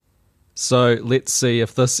So let's see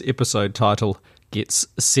if this episode title gets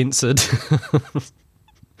censored.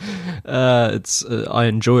 I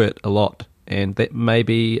enjoy it a lot, and that may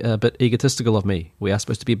be a bit egotistical of me. We are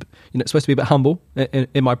supposed to be, supposed to be a bit humble.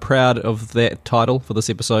 Am I proud of that title for this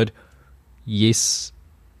episode? Yes,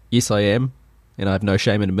 I am, and I have no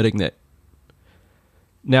shame in admitting that.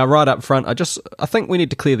 Now, right up front, I think we need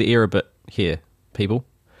to clear the air a bit here, people.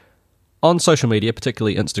 On social media,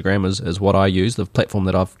 particularly Instagram is what I use, the platform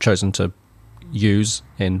that I've chosen to use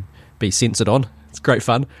and be censored on. It's great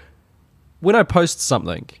fun. When I post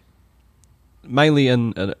something, mainly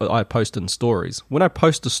I post in stories. When I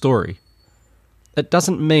post a story, it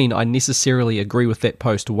doesn't mean I necessarily agree with that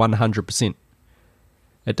post 100%.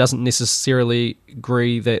 It doesn't necessarily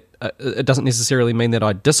it doesn't necessarily mean that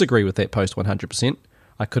I disagree with that post 100%.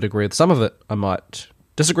 I could agree with some of it. I might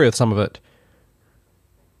disagree with some of it.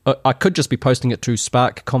 I could just be posting it to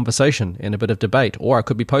spark conversation and a bit of debate, or I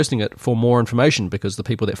could be posting it for more information because the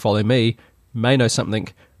people that follow me may know something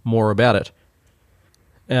more about it.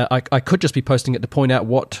 I could just be posting it to point out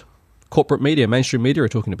what corporate media, mainstream media are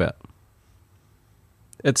talking about.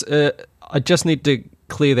 I just need to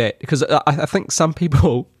clear that, because I think some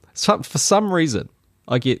people, for some reason,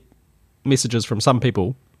 I get messages from some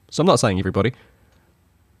people, so I'm not saying everybody,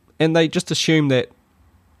 and they just assume that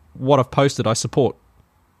what I've posted I support.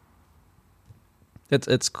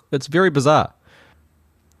 It's very bizarre.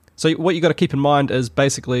 So what you got to keep in mind is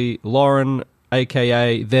basically Lauren,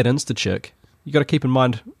 aka that Insta chick. You got to keep in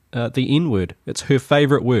mind the N word. It's her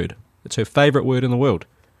favourite word. It's her favourite word in the world,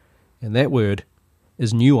 and that word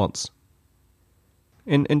is nuance.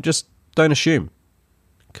 And just don't assume,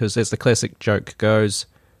 because as the classic joke goes,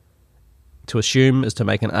 to assume is to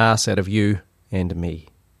make an ass out of you and me.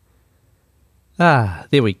 There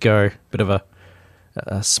we go. Bit of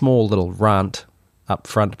a small little rant up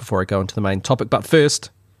front before I go into the main topic. But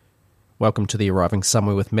first, welcome to the Arriving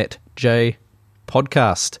Somewhere with Matt J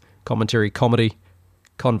podcast, commentary, comedy,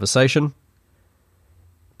 conversation.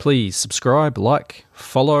 Please subscribe, like,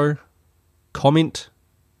 follow, comment,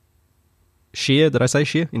 share. Did I say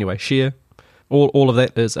share? Anyway, share. All of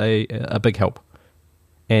that is a big help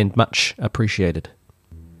and much appreciated.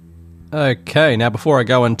 Okay, now before I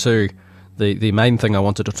go into the main thing I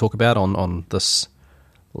wanted to talk about on this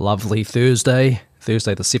lovely Thursday the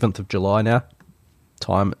 7th of July now.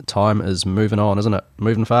 Time is moving on, isn't it?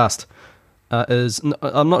 Moving fast.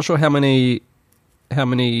 I'm not sure how many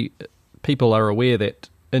people are aware that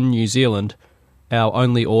in New Zealand, our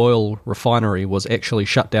only oil refinery was actually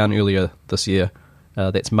shut down earlier this year.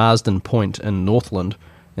 That's Marsden Point in Northland,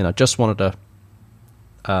 and I just wanted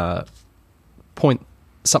to point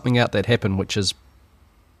something out that happened, which is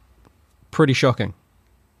pretty shocking.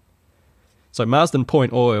 So Marsden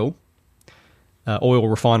Point oil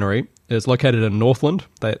refinery is located in Northland.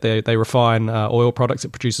 They refine oil products.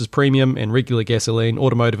 It produces premium and regular gasoline,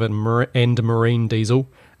 automotive and marine diesel,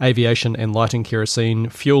 aviation and lighting kerosene,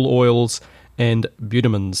 fuel oils, and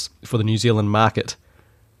bitumens for the New Zealand market.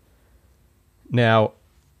 Now,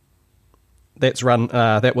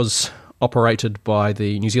 that was operated by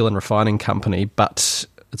the New Zealand Refining Company, but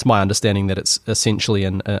it's my understanding that it's essentially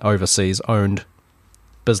an overseas-owned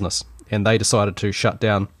business, and they decided to shut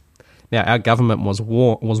down. Now, our government was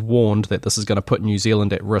warned that this is going to put New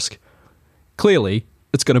Zealand at risk. Clearly,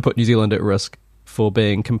 it's going to put New Zealand at risk for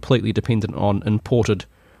being completely dependent on imported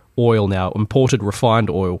oil now, imported refined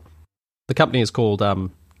oil. The company is called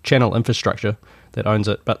Channel Infrastructure that owns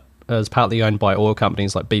it, but is partly owned by oil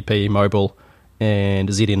companies like BP, Mobil,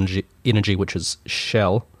 and Z Energy, which is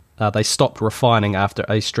Shell. They stopped refining after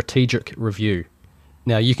a strategic review.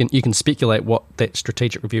 Now, you can speculate what that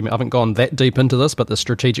strategic review means. I haven't gone that deep into this, but the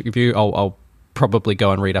strategic review, I'll probably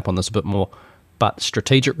go and read up on this a bit more. But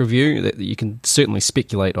strategic review, that you can certainly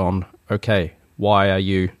speculate on, okay, why are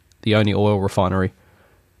you the only oil refinery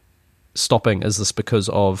stopping? Is this because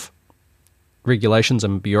of regulations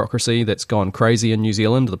and bureaucracy that's gone crazy in New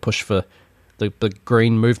Zealand, the push for the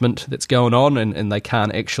green movement that's going on, and they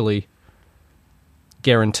can't actually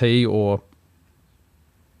guarantee or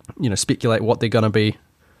speculate what they're going to be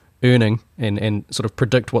earning and sort of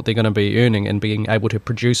predict what they're going to be earning and being able to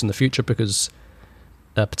produce in the future because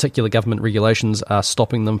particular government regulations are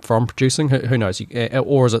stopping them from producing? Who knows?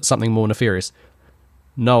 Or is it something more nefarious?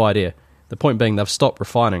 No idea. The point being, they've stopped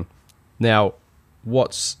refining. Now,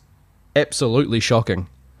 what's absolutely shocking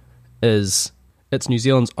is it's New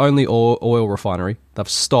Zealand's only oil refinery. They've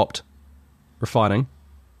stopped refining,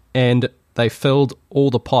 and they filled all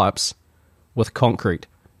the pipes with concrete.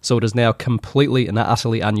 So it is now completely and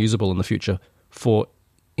utterly unusable in the future for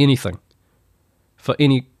anything, for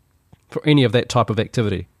any of that type of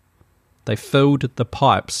activity. They filled the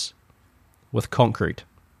pipes with concrete.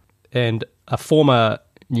 And a former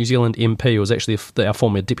New Zealand MP was actually our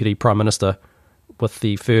former Deputy Prime Minister with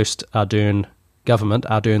the first Ardern-led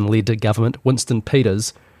government, Winston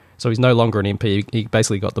Peters. So he's no longer an MP. He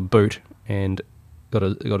basically got the boot and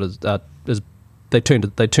they turned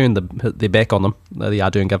their back on them. The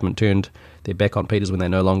Ardern government turned their back on Peters when they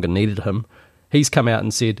no longer needed him. He's come out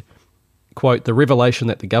and said, quote, "The revelation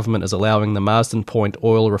that the government is allowing the Marsden Point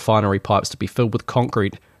oil refinery pipes to be filled with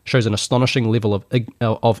concrete shows an astonishing level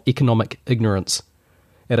of economic ignorance.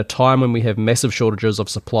 At a time when we have massive shortages of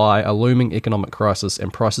supply, a looming economic crisis,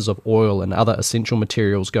 and prices of oil and other essential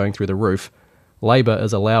materials going through the roof, Labour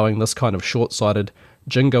is allowing this kind of short-sighted,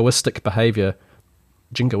 jingoistic behaviour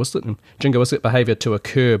to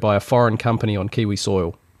occur by a foreign company on Kiwi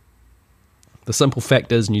soil. The simple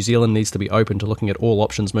fact is New Zealand needs to be open to looking at all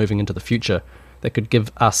options moving into the future that could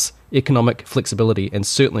give us economic flexibility and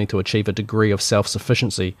certainly to achieve a degree of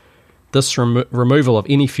self-sufficiency. This removal of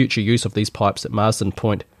any future use of these pipes at Marsden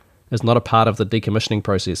Point is not a part of the decommissioning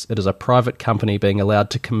process. It is a private company being allowed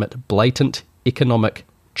to commit blatant economic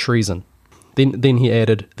treason." Then he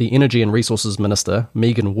added, "The Energy and Resources Minister,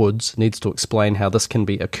 Megan Woods, needs to explain how this can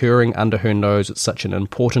be occurring under her nose at such an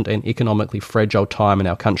important and economically fragile time in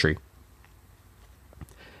our country."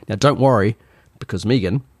 Now, don't worry, because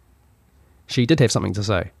Megan, she did have something to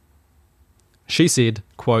say. She said,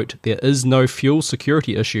 quote, "There is no fuel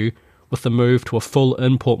security issue with the move to a full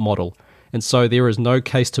import model, and so there is no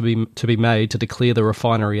case to be made to declare the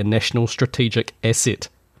refinery a national strategic asset."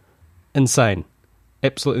 Insane.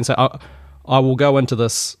 Absolutely insane. I will go into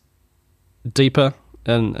this deeper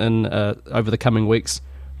in over the coming weeks,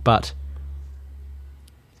 but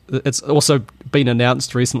it's also been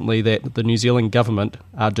announced recently that the New Zealand government,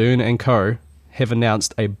 Ardern and Co, have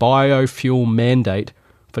announced a biofuel mandate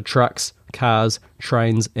for trucks, cars,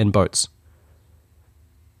 trains and boats.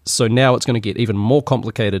 So now it's going to get even more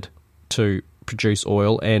complicated to produce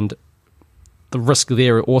oil, and the risk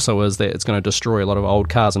there also is that it's going to destroy a lot of old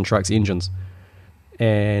cars and trucks' engines.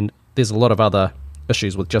 And there's a lot of other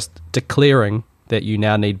issues with just declaring that you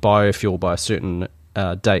now need biofuel by a certain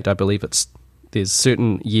date. I believe there's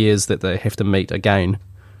certain years that they have to meet again,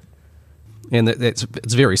 and it's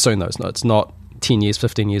very soon though. It's not 10 years,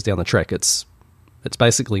 15 years down the track. It's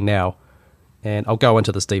basically now, and I'll go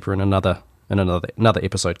into this deeper in another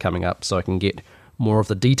episode coming up, so I can get more of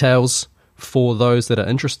the details for those that are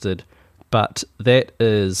interested. But that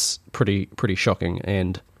is pretty shocking,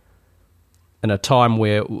 and in a time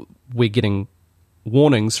where we're getting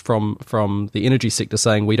warnings from the energy sector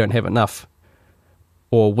saying we don't have enough,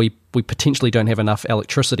 or we potentially don't have enough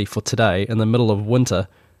electricity for today in the middle of winter,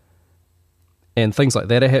 and things like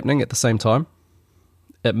that are happening at the same time,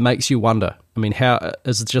 it makes you wonder. I mean, how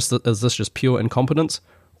is this just pure incompetence,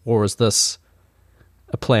 or is this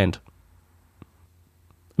a planned?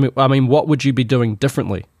 I mean, what would you be doing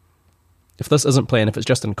differently if this isn't planned? If it's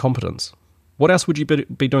just incompetence, what else would you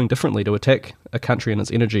be doing differently to attack a country and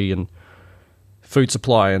its energy and food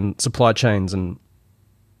supply and supply chains and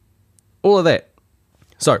all of that?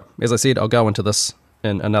 So, as I said, I'll go into this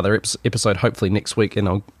in another episode, hopefully next week, and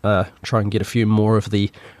I'll try and get a few more of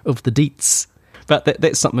the deets. But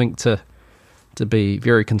that's something to be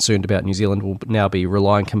very concerned about. New Zealand will now be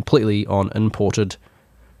relying completely on imported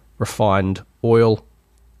refined oil,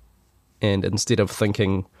 and instead of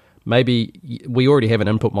thinking, maybe we already have an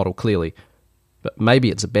input model clearly, but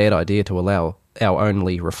maybe it's a bad idea to allow our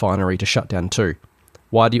only refinery to shut down too.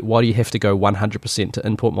 Why do you have to go 100% to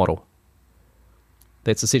input model?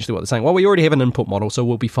 That's essentially what they're saying. Well, we already have an input model, so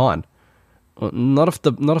we'll be fine. Not if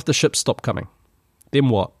the ships stop coming. Then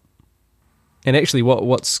what? And actually,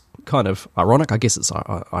 what's kind of ironic, I guess it's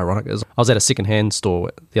ironic, is I was at a second-hand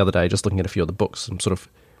store the other day just looking at a few of the books. I'm sort of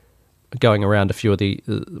going around a few of the...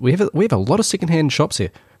 we have a lot of second-hand shops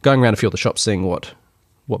here. Going around a few of the shops, seeing what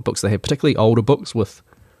books they have, particularly older books with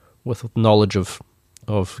knowledge of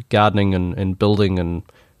gardening and building and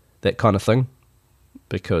that kind of thing,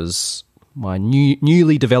 because my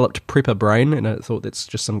newly developed prepper brain, and I thought that's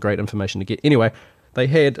just some great information to get. Anyway, they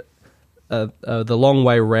had the Long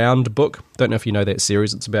Way Round book. Don't know if you know that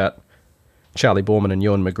series. It's about Charlie Boorman and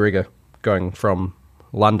Ewan McGregor going from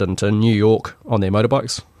London to New York on their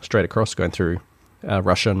motorbikes, straight across, going through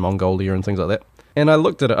Russia and Mongolia and things like that. And I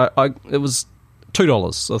looked at it. It was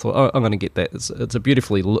 $2. So I thought, oh, I'm going to get that. It's a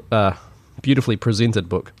beautifully presented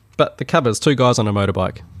book. But the cover is two guys on a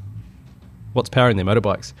motorbike. What's powering their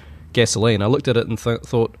motorbikes? Gasoline. I looked at it and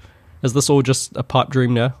thought, is this all just a pipe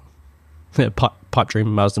dream now? Pipe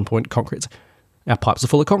dream, Marsden Point, concrete. Our pipes are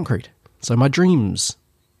full of concrete. So my dreams,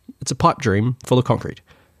 it's a pipe dream full of concrete.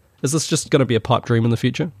 Is this just going to be a pipe dream in the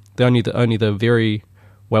future? Only the very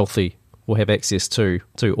wealthy will have access to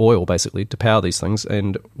oil, basically, to power these things.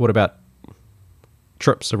 And what about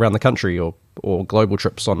trips around the country or global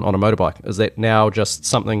trips on a motorbike? Is that now just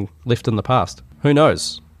something left in the past? Who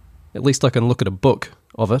knows? At least I can look at a book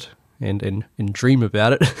of it and dream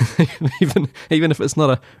about it, even if it's not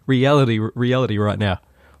a reality right now.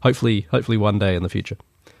 Hopefully one day in the future.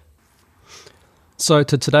 So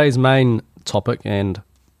to today's main topic, and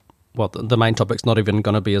well, the main topic's not even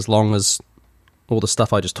going to be as long as all the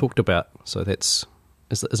stuff I just talked about. So is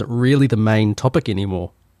it really the main topic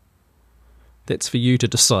anymore? That's for you to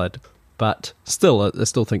decide. But still, I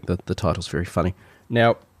still think that the title's very funny.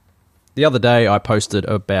 Now, the other day I posted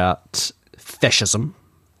about fascism,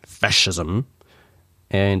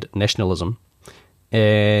 and nationalism,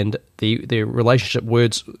 and the relationship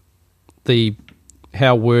words,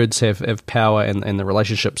 how words have power and the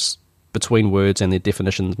relationships between words and their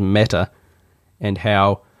definitions matter, and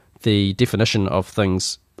how the definition of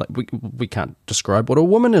things, like we can't describe what a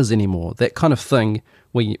woman is anymore, that kind of thing,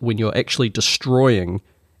 when you're actually destroying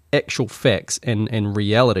actual facts and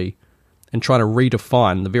reality and trying to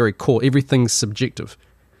redefine the very core. Everything's subjective,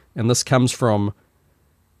 and this comes from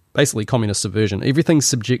basically communist subversion. Everything's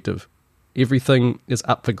subjective. Everything is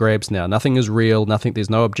up for grabs now. Nothing is real. There's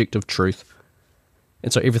no objective truth,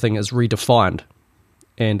 and so everything is redefined,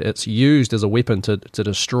 and it's used as a weapon to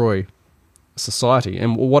destroy society.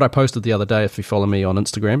 And what I posted the other day, if you follow me on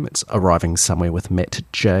Instagram, it's Arriving Somewhere with Matt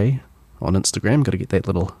J on Instagram. Got to get that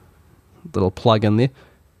little plug in there.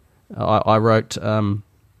 I wrote,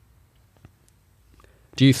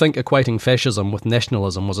 do you think equating fascism with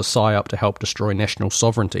nationalism was a psyop to help destroy national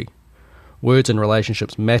sovereignty? Words and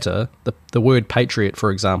relationships matter. The word patriot,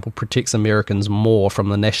 for example, protects Americans more from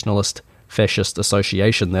the nationalist fascist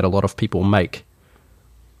association that a lot of people make.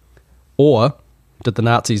 Or did the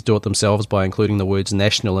Nazis do it themselves by including the words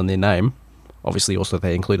national in their name? Obviously, also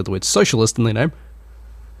they included the word socialist in their name,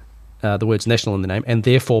 the words national in their name, and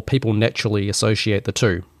therefore people naturally associate the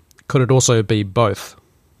two. Could it also be both,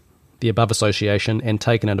 the above association, and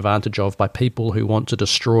taken advantage of by people who want to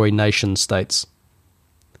destroy nation-states?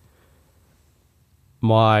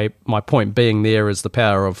 My point being there is the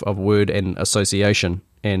power of word and association,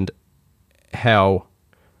 and how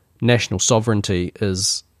national sovereignty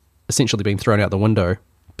is essentially being thrown out the window,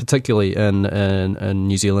 particularly in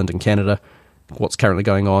New Zealand and Canada, what's currently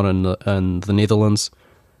going on in the Netherlands,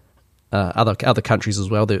 other countries as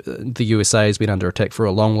well. The USA has been under attack for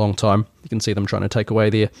a long time. You can see them trying to take away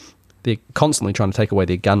they're constantly trying to take away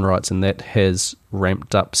their gun rights, and that has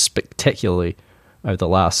ramped up spectacularly over the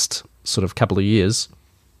last sort of couple of years.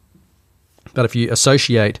 But if you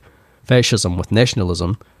associate fascism with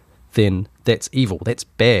nationalism, then that's evil. That's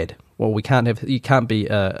bad. Well, you can't be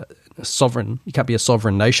a sovereign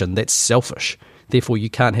nation. That's selfish. Therefore, you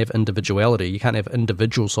can't have individuality. You can't have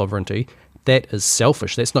individual sovereignty. That is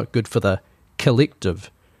selfish. That's not good for the collective.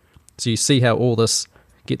 So you see how all this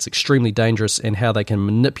gets extremely dangerous, and how they can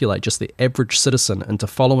manipulate just the average citizen into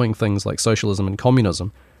following things like socialism and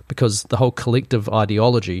communism, because the whole collective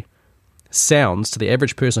ideology sounds, to the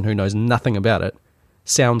average person who knows nothing about it,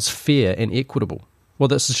 sounds fair and equitable. Well,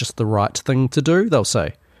 this is just the right thing to do, they'll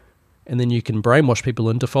say. And then you can brainwash people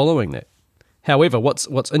into following that. However, what's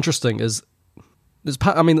interesting is, that's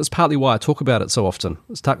partly why I talk about it so often.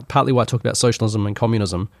 It's partly why I talk about socialism and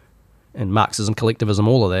communism and Marxism, collectivism,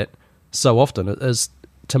 all of that so often. It is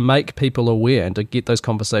to make people aware and to get those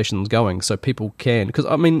conversations going so people can. Because,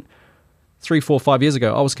 3, 4, 5 years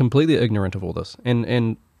ago, I was completely ignorant of all this.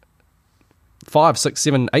 And 5, 6,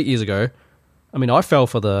 7, 8 years ago, I fell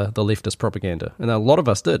for the leftist propaganda, and a lot of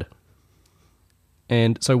us did.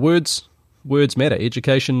 And so words matter,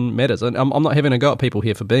 education matters. And I'm not having a go at people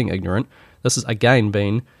here for being ignorant. This has again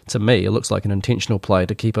been, to me, it looks like an intentional play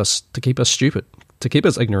to keep us stupid, to keep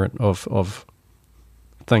us ignorant of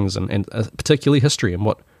things, and particularly history and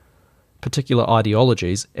what particular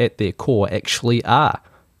ideologies at their core actually are.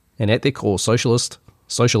 And at their core,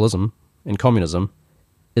 socialism and communism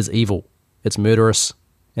is evil. It's murderous,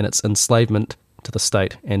 and it's enslavement to the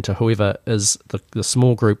state and to whoever is the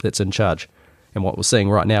small group that's in charge. And what we're seeing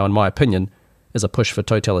right now, in my opinion, is a push for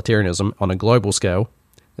totalitarianism on a global scale.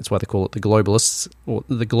 That's why they call it the globalists, or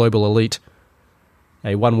the global elite,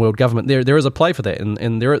 a one-world government. There is a play for that,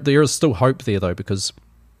 and there is still hope there, though, because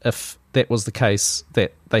if that was the case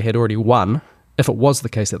that they had already won, is that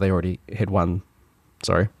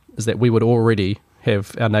we would already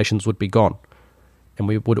have, our nations would be gone, and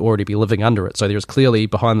we would already be living under it. So there's clearly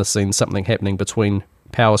behind the scenes something happening between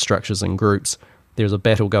power structures and groups. There's a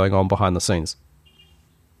battle going on behind the scenes.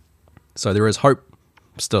 So there is hope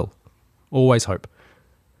still. Always hope.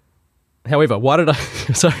 However, why did I?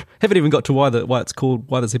 So I haven't even got to why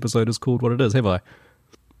this episode is called what it is, have I?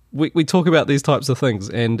 We talk about these types of things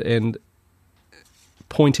and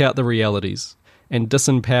point out the realities and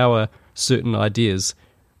disempower certain ideas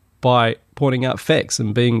by pointing out facts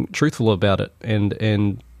and being truthful about it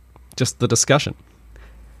and just the discussion.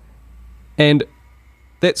 And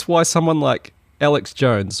that's why someone like Alex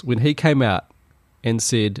Jones, when he came out and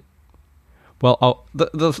said, well, I'll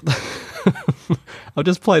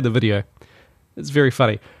just play the video. It's very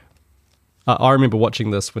funny. I remember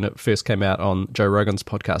watching this when it first came out on Joe Rogan's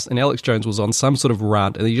podcast, and Alex Jones was on some sort of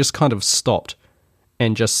rant, and he just kind of stopped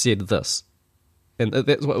and just said this. And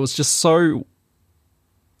it was just so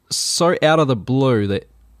out of the blue that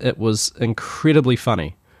it was incredibly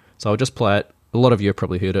funny. So I'll just play it. A lot of you have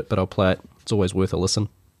probably heard it, but I'll play it. It's always worth a listen.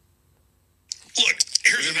 Look,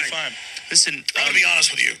 here's the thing. Listen, I'm going to be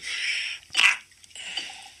honest with you.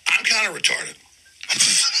 I'm kind of retarded.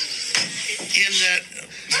 In that...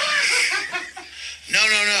 No.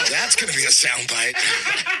 That's going to be a soundbite.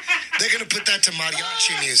 They're going to put that to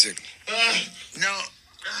mariachi music. No.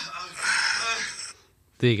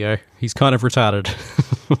 There you go. He's kind of retarded.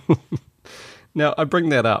 Now, I bring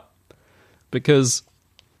that up because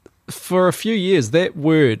for a few years, that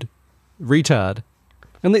word, retard,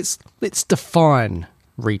 and let's define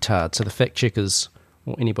retard, so the fact checkers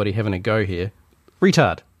or anybody having a go here,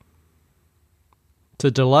 retard. To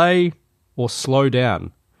delay or slow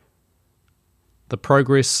down the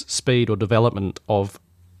progress, speed, or development of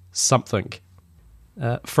something.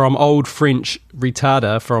 From Old French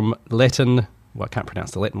retarda, from Latin, well, I can't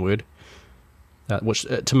pronounce the Latin word, which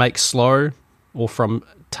to make slow, or from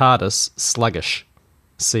tardus, sluggish.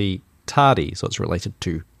 See, tardy, so it's related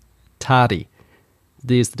to tardy.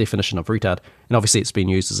 There's the definition of retard. And obviously it's been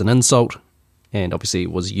used as an insult, and obviously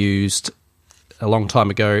it was used a long time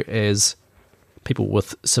ago as people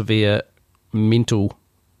with severe mental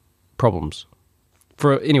problems.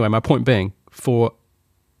 Anyway, my point being, for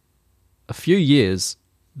a few years,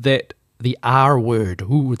 that the R word,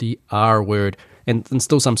 and in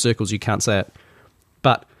still some circles you can't say it,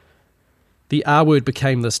 but the R word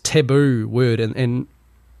became this taboo word, and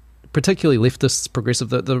particularly leftists, progressive,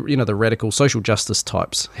 the radical social justice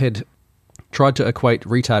types had tried to equate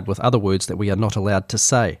retard with other words that we are not allowed to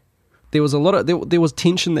say. There was there was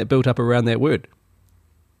tension that built up around that word.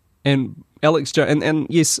 And Alex Jones, and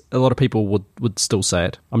yes, a lot of people would still say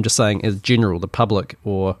it. I'm just saying, as general, the public,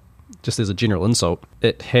 or just as a general insult,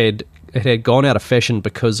 it had gone out of fashion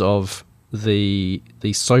because of the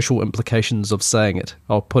social implications of saying it.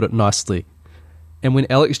 I'll put it nicely. And when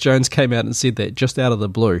Alex Jones came out and said that, just out of the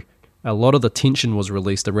blue, a lot of the tension was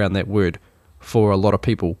released around that word for a lot of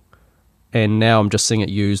people. And now I'm just seeing it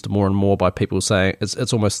used more and more by people saying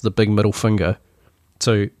it's almost the big middle finger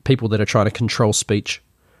to people that are trying to control speech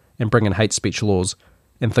and bring in hate speech laws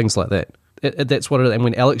and things like that. That's what it is. And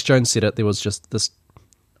when Alex Jones said it, there was just this...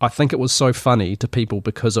 I think it was so funny to people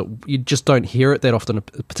because you just don't hear it that often,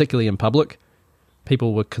 particularly in public.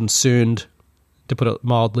 People were concerned, to put it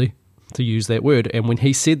mildly, to use that word. And when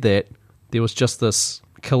he said that, there was just this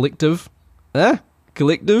collective... There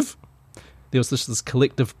was this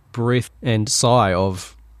collective breath and sigh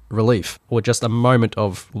of relief, or just a moment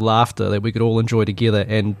of laughter that we could all enjoy together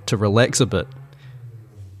and to relax a bit.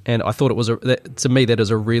 And I thought it was, to me, that is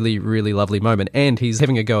a really, really lovely moment. And he's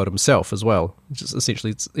having a go at himself as well. Just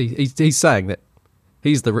essentially, he's saying that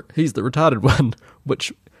he's the retarded one,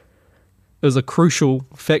 which is a crucial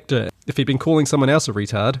factor. If he'd been calling someone else a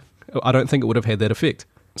retard, I don't think it would have had that effect.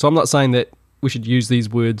 So I'm not saying that we should use these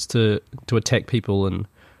words to attack people and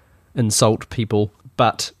insult people,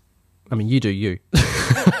 but I mean, you do you.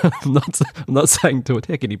 I'm not saying to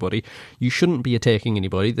attack anybody. You shouldn't be attacking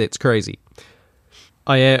anybody. That's crazy.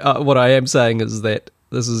 What I am saying is that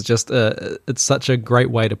this is just it's such a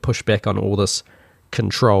great way to push back on all this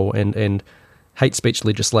control and hate speech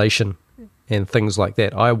legislation and things like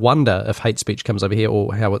that. I wonder if hate speech comes over here,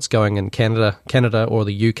 or how it's going in Canada or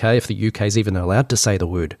the UK, if the UK is even allowed to say the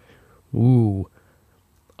word. Ooh.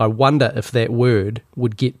 I wonder if that word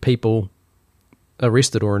would get people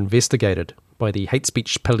arrested or investigated by the hate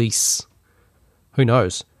speech police. Who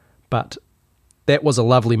knows? But that was a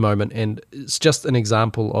lovely moment, and it's just an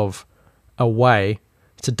example of a way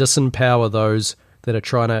to disempower those that are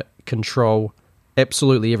trying to control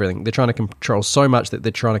absolutely everything. They're trying to control so much that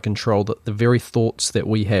they're trying to control the very thoughts that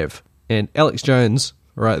we have. And Alex Jones,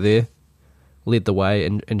 right there, led the way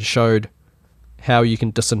and showed how you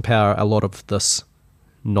can disempower a lot of this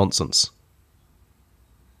nonsense.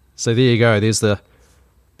 So there you go. There's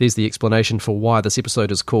the explanation for why this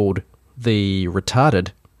episode is called The Retarded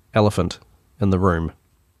Elephant in the Room.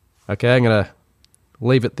 Okay, I'm going to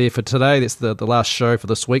leave it there for today. That's the last show for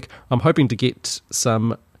this week. I'm hoping to get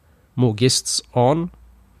some more guests on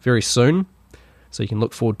very soon, so you can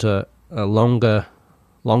look forward to a longer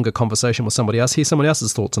conversation with somebody else, hear somebody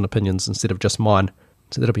else's thoughts and opinions instead of just mine.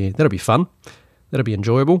 So that'll be fun. That'll be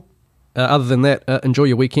enjoyable. Other than that, enjoy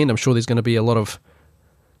your weekend. I'm sure there's going to be a lot of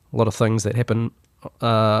things that happen.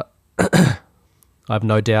 I have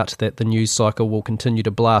no doubt that the news cycle will continue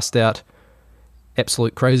to blast out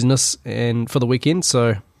absolute craziness and for the weekend.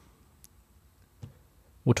 So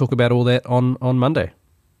we'll talk about all that on Monday.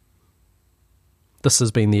 This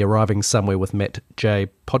has been the Arriving Somewhere with Matt J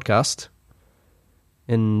podcast.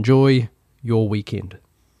 Enjoy your weekend.